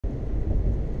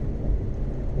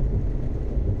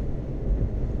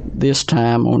This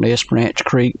time on Esperance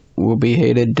Creek, we'll be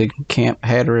headed to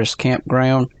Hatteras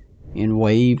Campground in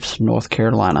Waves, North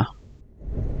Carolina.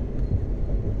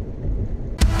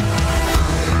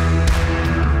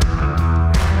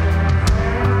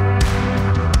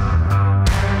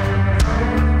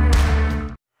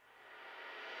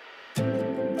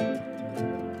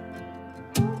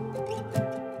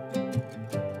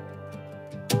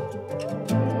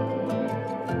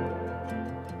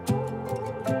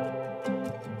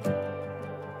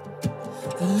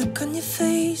 The look on your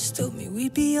face told me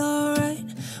we'd be alright.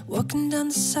 Walking down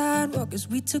the sidewalk as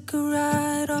we took a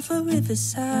ride off a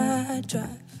riverside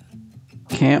drive.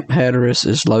 Camp Hatteras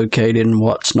is located in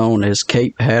what's known as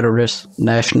Cape Hatteras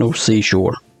National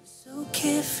Seashore. So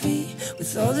carefree,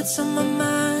 with all that's on my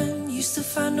mind, used to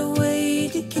find a way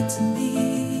to get to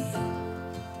me.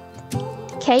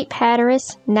 Cape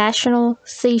Hatteras National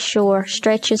Seashore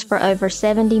stretches for over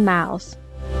 70 miles.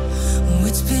 Oh,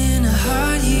 it's been a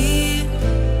hard year.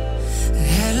 I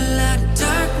had a lot of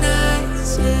dark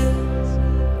nights, yeah.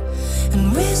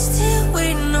 And we're still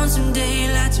waiting on some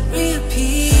daylight to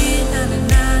reappear. Na na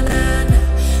na na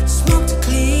na, smoke to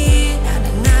clear. Na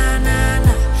na na na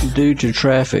na. Due to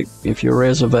traffic, if your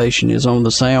reservation is on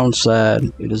the sound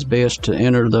side, it is best to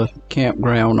enter the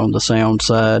campground on the sound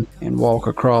side and walk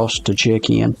across to check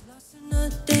in. Lost in the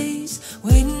days,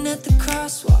 waiting at the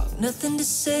crosswalk, nothing to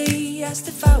say, asked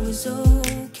if I was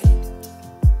okay.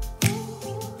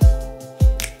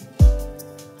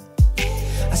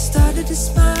 I started to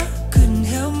smile, couldn't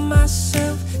help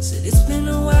myself, said it's been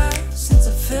a while since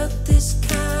I felt this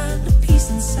kind of peace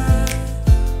inside.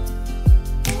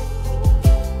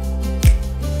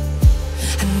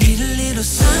 I need a little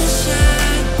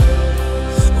sunshine.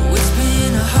 Oh, it's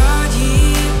been a hard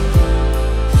year.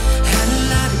 Had a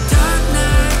lot of dark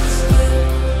nights, yeah.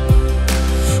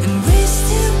 And we're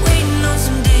still waiting on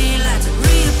some daylight to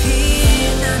reappear.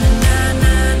 Na na na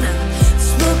na na,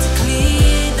 smoke to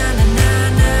clear. Na na na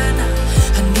na na,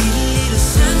 I need a little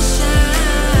sunshine.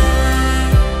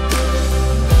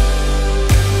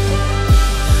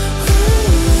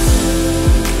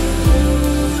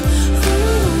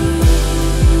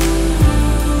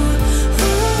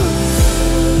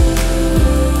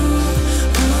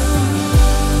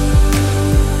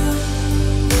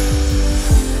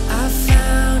 I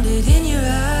found it in your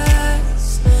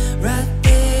eyes, right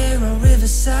there on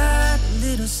Riverside, a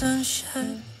little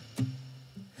sunshine.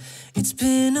 It's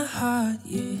been a hard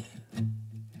year,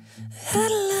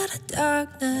 had a lot of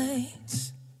dark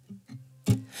nights,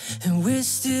 and we're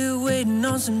still waiting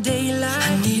on some daylight.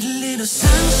 I need a little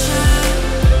sunshine.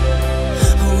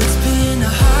 Oh, it's been a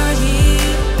hard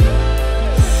year,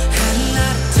 had a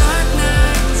lot of dark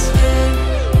nights, yeah.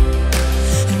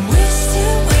 And we're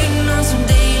still waiting on some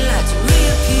daylight to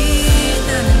reappear.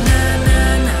 Na na na na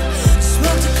na,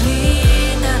 smoke to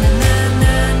clear. Na na na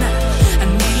na na, I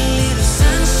need a little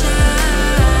sunshine.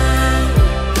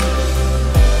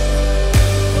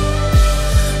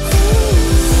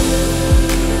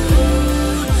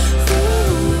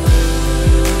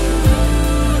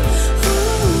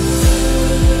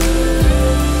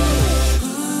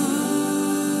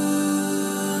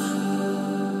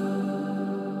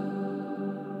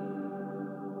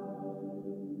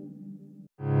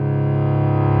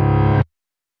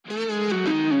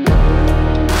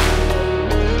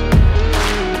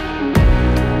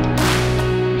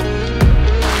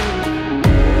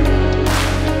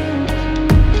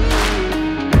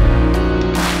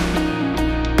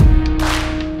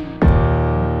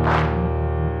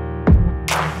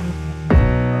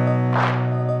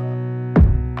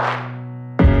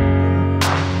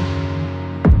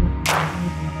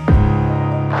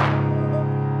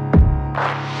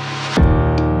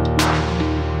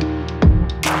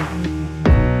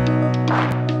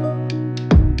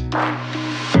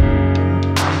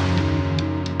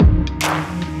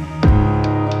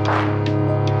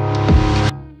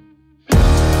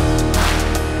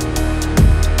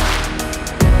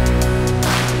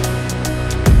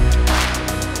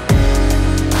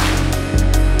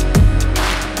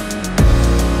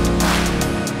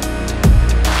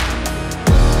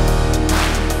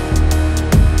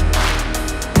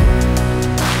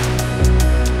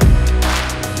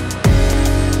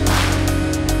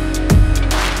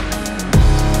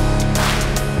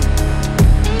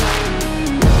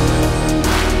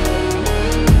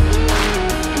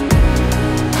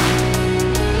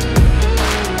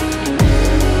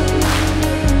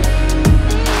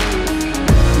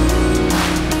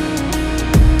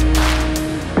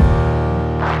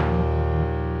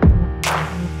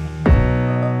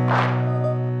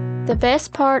 The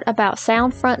best part about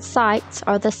Soundfront sights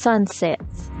are the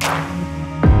sunsets.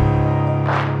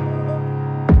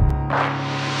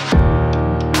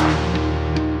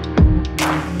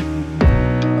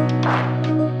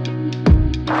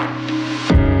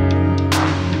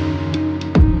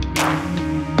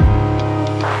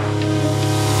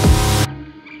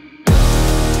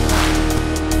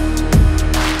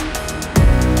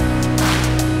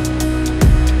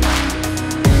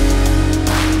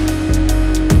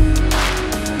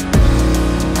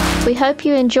 hope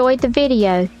you enjoyed the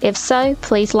video. If so,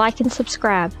 please like and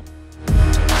subscribe.